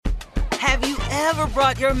Have you ever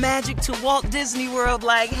brought your magic to Walt Disney World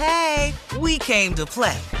like, hey, we came to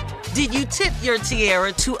play? Did you tip your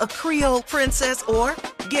tiara to a Creole princess or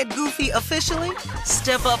get goofy officially?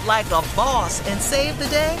 Step up like a boss and save the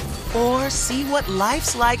day? Or see what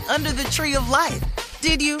life's like under the tree of life?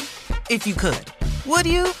 Did you? If you could. Would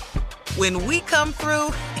you? When we come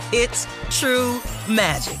through, it's true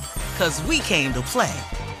magic. 'Cause we came to play.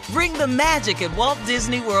 Bring the magic at Walt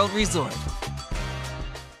Disney World Resort.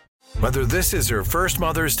 Whether this is her first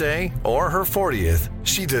Mother's Day or her 40th,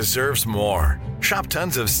 she deserves more. Shop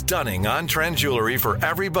tons of stunning on-trend jewelry for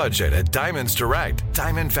every budget at Diamonds Direct.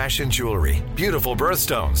 Diamond fashion jewelry, beautiful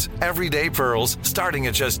birthstones, everyday pearls starting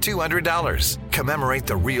at just $200. Commemorate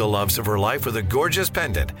the real loves of her life with a gorgeous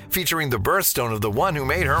pendant featuring the birthstone of the one who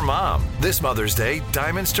made her mom. This Mother's Day,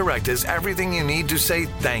 Diamonds Direct is everything you need to say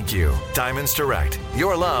thank you. Diamonds Direct,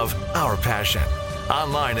 your love, our passion.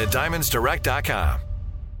 Online at diamondsdirect.com.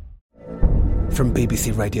 From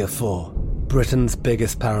BBC Radio 4, Britain's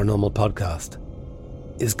biggest paranormal podcast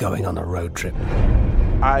is going on a road trip.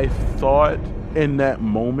 I thought in that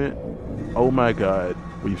moment, oh my God,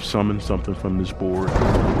 we've summoned something from this board.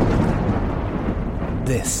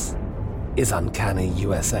 This is Uncanny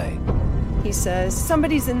USA. He says,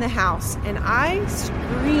 somebody's in the house, and I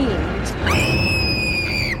screamed.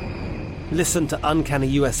 Listen to Uncanny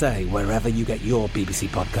USA wherever you get your BBC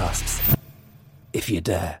podcasts, if you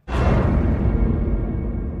dare.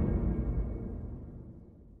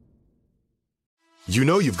 You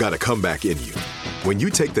know you've got a comeback in you. When you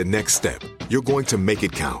take the next step, you're going to make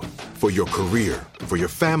it count. For your career, for your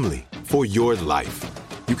family, for your life.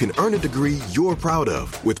 You can earn a degree you're proud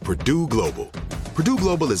of with Purdue Global. Purdue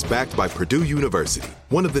Global is backed by Purdue University,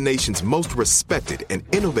 one of the nation's most respected and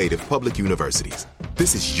innovative public universities.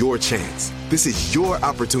 This is your chance. This is your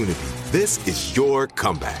opportunity. This is your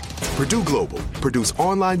comeback. Purdue Global, Purdue's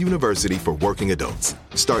online university for working adults.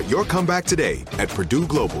 Start your comeback today at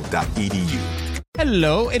purdueglobal.edu.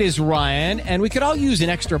 Hello, it is Ryan, and we could all use an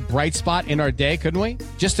extra bright spot in our day, couldn't we?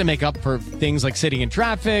 Just to make up for things like sitting in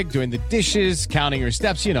traffic, doing the dishes, counting your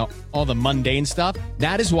steps, you know, all the mundane stuff.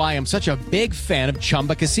 That is why I'm such a big fan of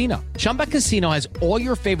Chumba Casino. Chumba Casino has all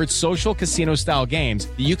your favorite social casino-style games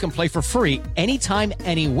that you can play for free anytime,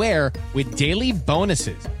 anywhere with daily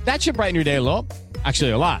bonuses. That should brighten your day a little.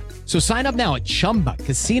 Actually, a lot. So sign up now at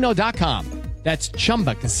ChumbaCasino.com. That's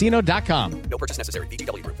ChumbaCasino.com. No purchase necessary.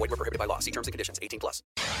 VGW Group. Void where prohibited by law. See terms and conditions. 18+.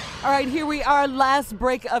 All right, here we are. Last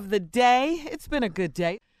break of the day. It's been a good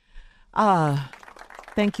day.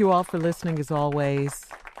 Thank you all for listening as always.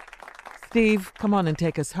 Steve, come on and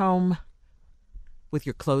take us home with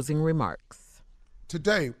your closing remarks.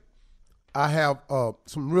 Today, I have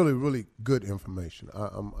some really, really good information.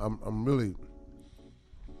 I'm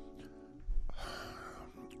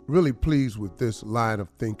really pleased with this line of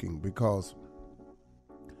thinking because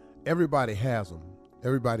everybody has them.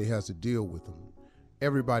 Everybody has to deal with them.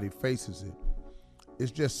 Everybody faces it.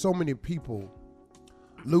 It's just so many people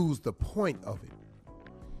lose the point of it.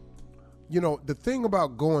 You know, the thing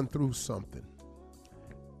about going through something,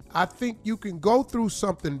 I think you can go through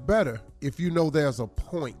something better if you know there's a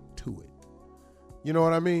point to it. You know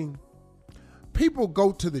what I mean? People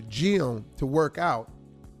go to the gym to work out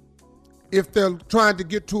if they're trying to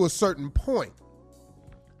get to a certain point.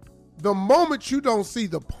 The moment you don't see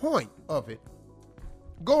the point of it,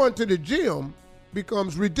 going to the gym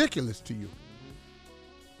becomes ridiculous to you.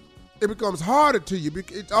 It becomes harder to you.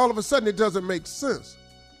 All of a sudden, it doesn't make sense.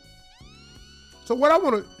 So what I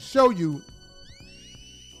want to show you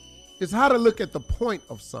is how to look at the point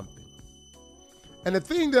of something. And the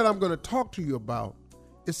thing that I'm going to talk to you about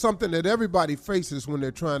is something that everybody faces when they're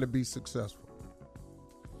trying to be successful.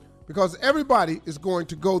 Because everybody is going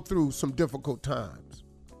to go through some difficult times.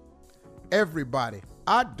 Everybody.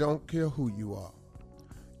 I don't care who you are.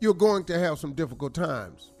 You're going to have some difficult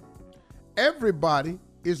times. Everybody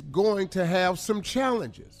is going to have some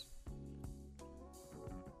challenges.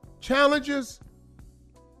 Challenges,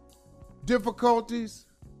 difficulties,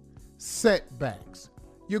 setbacks.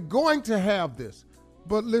 You're going to have this.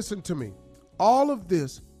 But listen to me. All of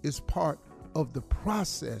this is part of the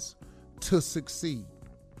process to succeed.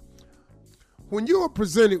 When you are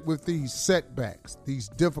presented with these setbacks, these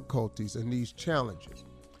difficulties, and these challenges,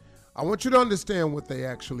 I want you to understand what they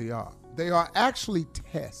actually are. They are actually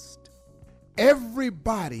tests.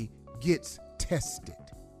 Everybody gets tested.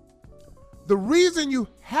 The reason you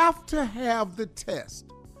have to have the test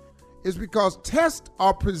is because tests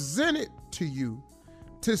are presented to you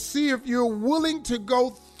to see if you're willing to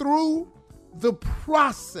go through the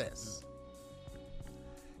process.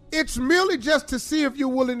 It's merely just to see if you're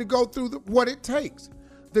willing to go through what it takes.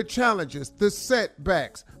 the challenges, the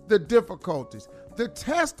setbacks, the difficulties. The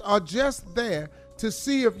tests are just there to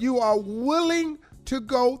see if you are willing to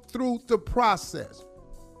go through the process.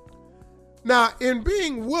 Now, in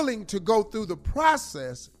being willing to go through the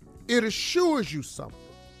process, it assures you something.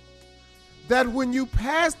 That when you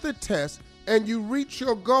pass the test and you reach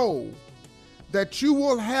your goal, that you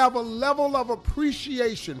will have a level of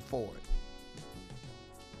appreciation for it.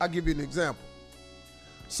 I'll give you an example.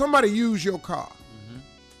 Somebody used your car. Mm-hmm.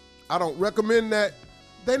 I don't recommend that.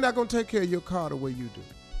 They're not going to take care of your car the way you do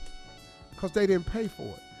because they didn't pay for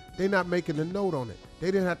it. They're not making a note on it.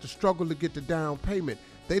 They didn't have to struggle to get the down payment.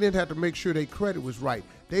 They didn't have to make sure their credit was right.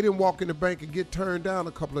 They didn't walk in the bank and get turned down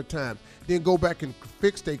a couple of times, then go back and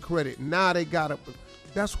fix their credit. Now they got it.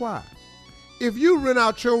 That's why. If you rent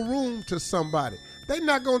out your room to somebody, they're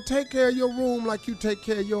not going to take care of your room like you take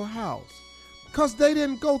care of your house because they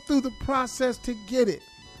didn't go through the process to get it.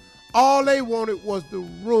 All they wanted was the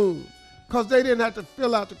room because they didn't have to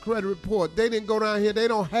fill out the credit report. They didn't go down here. They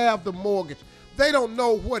don't have the mortgage. They don't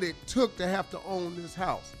know what it took to have to own this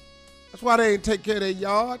house. That's why they ain't take care of their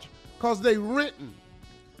yard, because they renting.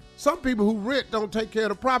 Some people who rent don't take care of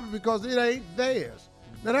the property because it ain't theirs.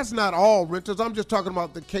 Now, that's not all renters. I'm just talking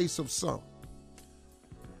about the case of some.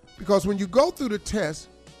 Because when you go through the test,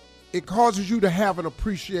 it causes you to have an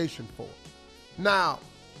appreciation for it. Now,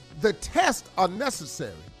 the tests are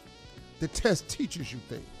necessary. The test teaches you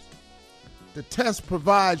things. The test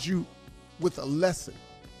provides you with a lesson.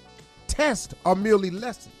 Tests are merely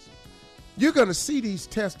lessons. You're going to see these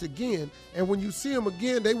tests again, and when you see them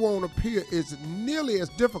again, they won't appear as nearly as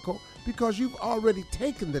difficult because you've already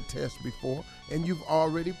taken the test before and you've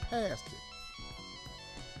already passed it.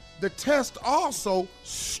 The test also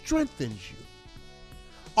strengthens you.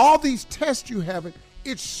 All these tests you have,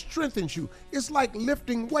 it strengthens you. It's like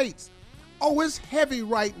lifting weights. Oh, it's heavy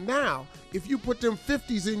right now. If you put them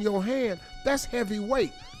 50s in your hand, that's heavy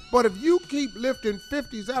weight. But if you keep lifting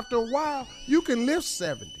 50s, after a while, you can lift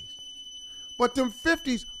 70s. But them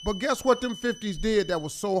 50s, but guess what them 50s did that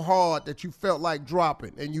was so hard that you felt like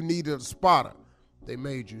dropping and you needed a spotter? They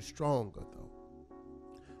made you stronger, though.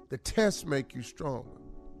 The tests make you stronger.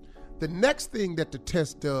 The next thing that the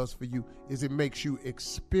test does for you is it makes you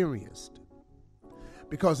experienced.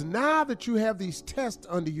 Because now that you have these tests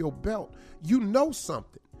under your belt, you know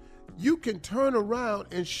something. You can turn around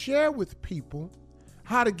and share with people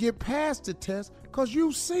how to get past the test because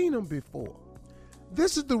you've seen them before.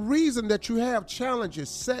 This is the reason that you have challenges,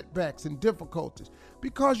 setbacks, and difficulties,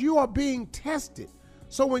 because you are being tested.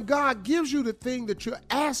 So when God gives you the thing that you're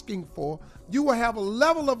asking for, you will have a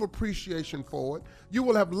level of appreciation for it. You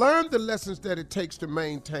will have learned the lessons that it takes to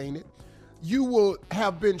maintain it. You will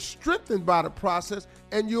have been strengthened by the process,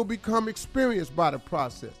 and you'll become experienced by the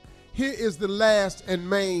process. Here is the last and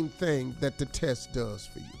main thing that the test does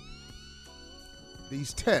for you.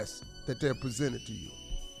 These tests that they're presented to you.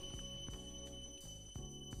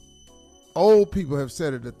 Old people have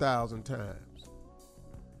said it 1,000 times.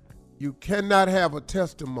 You cannot have a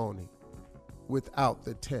testimony without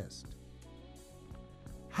the test.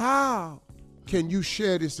 How can you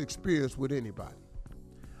share this experience with anybody?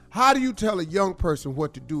 How do you tell a young person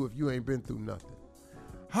what to do if you ain't been through nothing?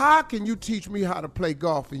 How can you teach me how to play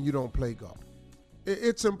golf and you don't play golf?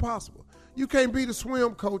 It's impossible. You can't be the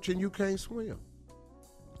swim coach and you can't swim.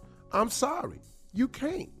 I'm sorry, you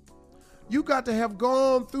can't. You got to have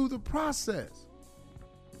gone through the process.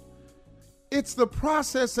 It's the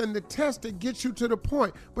process and the test that gets you to the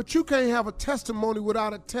point, but you can't have a testimony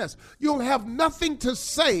without a test. You'll have nothing to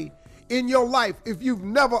say in your life if you've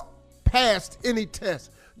never passed any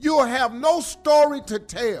test. You'll have no story to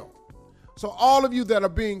tell. So all of you that are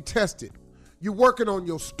being tested, you're working on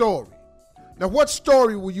your story. Now, what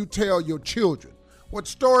story will you tell your children? What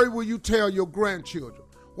story will you tell your grandchildren?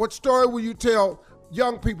 What story will you tell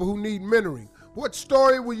young people who need mentoring? What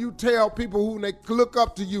story will you tell people who they look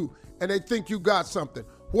up to you and they think you got something?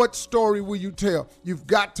 What story will you tell? You've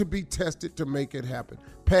got to be tested to make it happen.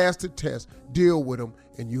 Pass the test, deal with them,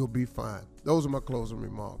 and you'll be fine. Those are my closing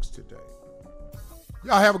remarks today.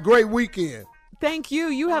 Y'all have a great weekend. Thank you.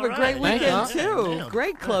 You have a great weekend, too.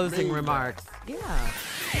 Great closing remarks. Yeah.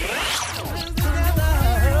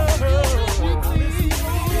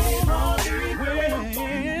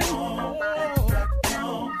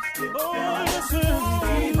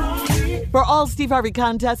 For all Steve Harvey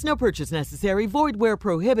contests, no purchase necessary, void where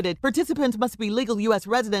prohibited. Participants must be legal U.S.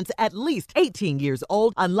 residents at least 18 years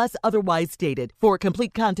old unless otherwise stated. For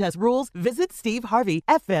complete contest rules, visit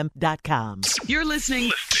SteveHarveyFM.com. You're listening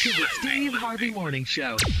to the Steve Harvey Morning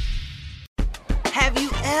Show. Have you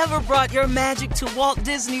ever brought your magic to Walt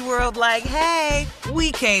Disney World like, hey,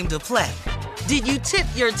 we came to play? Did you tip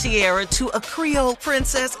your tiara to a Creole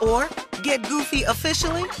princess or get goofy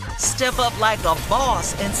officially? Step up like a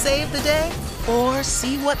boss and save the day? Or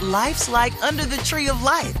see what life's like under the tree of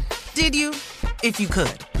life? Did you? If you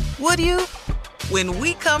could. Would you? When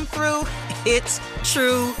we come through, it's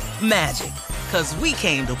true magic. 'Cause we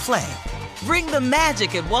came to play. Bring the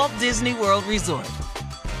magic at Walt Disney World Resort.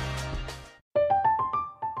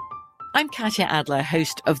 I'm Katya Adler,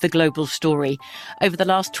 host of The Global Story. Over the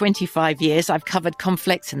last 25 years, I've covered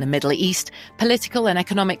conflicts in the Middle East, political and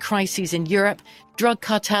economic crises in Europe, drug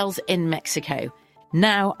cartels in Mexico.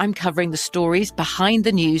 Now I'm covering the stories behind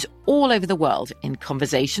the news all over the world in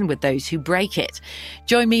conversation with those who break it.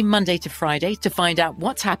 Join me Monday to Friday to find out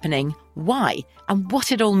what's happening, why, and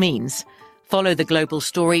what it all means. Follow The Global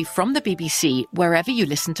Story from the BBC wherever you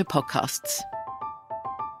listen to podcasts.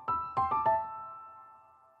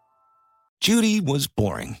 Judy was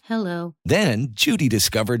boring. Hello. Then Judy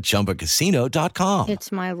discovered ChumbaCasino.com.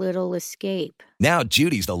 It's my little escape. Now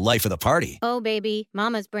Judy's the life of the party. Oh, baby,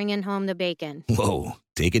 mama's bringing home the bacon. Whoa,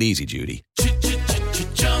 take it easy, Judy.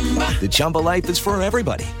 The Chumba life is for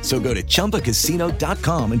everybody. So go to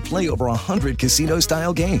ChumbaCasino.com and play over 100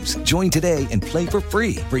 casino-style games. Join today and play for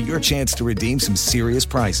free for your chance to redeem some serious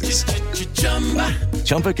prizes.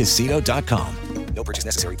 ChumbaCasino.com. No purchase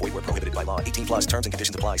necessary. Void where prohibited by law. 18+ terms and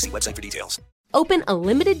conditions apply. See website for details. Open a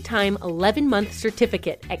limited-time 11-month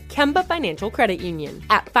certificate at Kemba Financial Credit Union.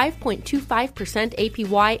 At 5.25%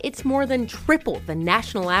 APY, it's more than triple the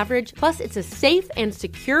national average, plus it's a safe and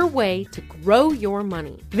secure way to grow your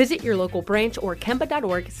money. Visit your local branch or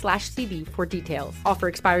kemba.org/cb for details. Offer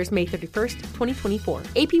expires May 31st, 2024.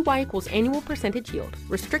 APY equals annual percentage yield.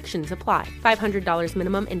 Restrictions apply. $500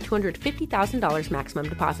 minimum and $250,000 maximum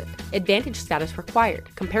deposit. Advantage status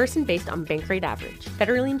required. Comparison based on bank rate average.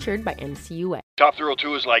 Federally insured by NCUA. Top Thrill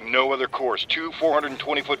 2 is like no other course. 2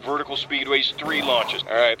 420-foot vertical speedways, 3 launches.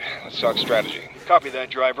 All right, let's talk strategy. Copy that,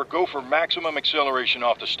 driver. Go for maximum acceleration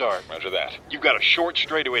off the start. Roger that. You've got a short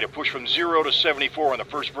straightaway to push from 0 to 74 on the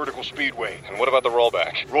first vertical speedway. And what about the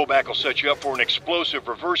rollback? Rollback will set you up for an explosive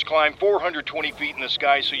reverse climb 420 feet in the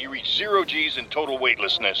sky so you reach 0 G's in total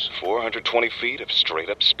weightlessness. 420 feet of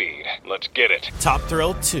straight-up speed. Let's get it. Top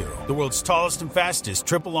Thrill 2, the world's tallest and fastest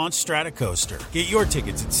triple-launch strata coaster. Get your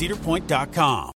tickets at cedarpoint.com.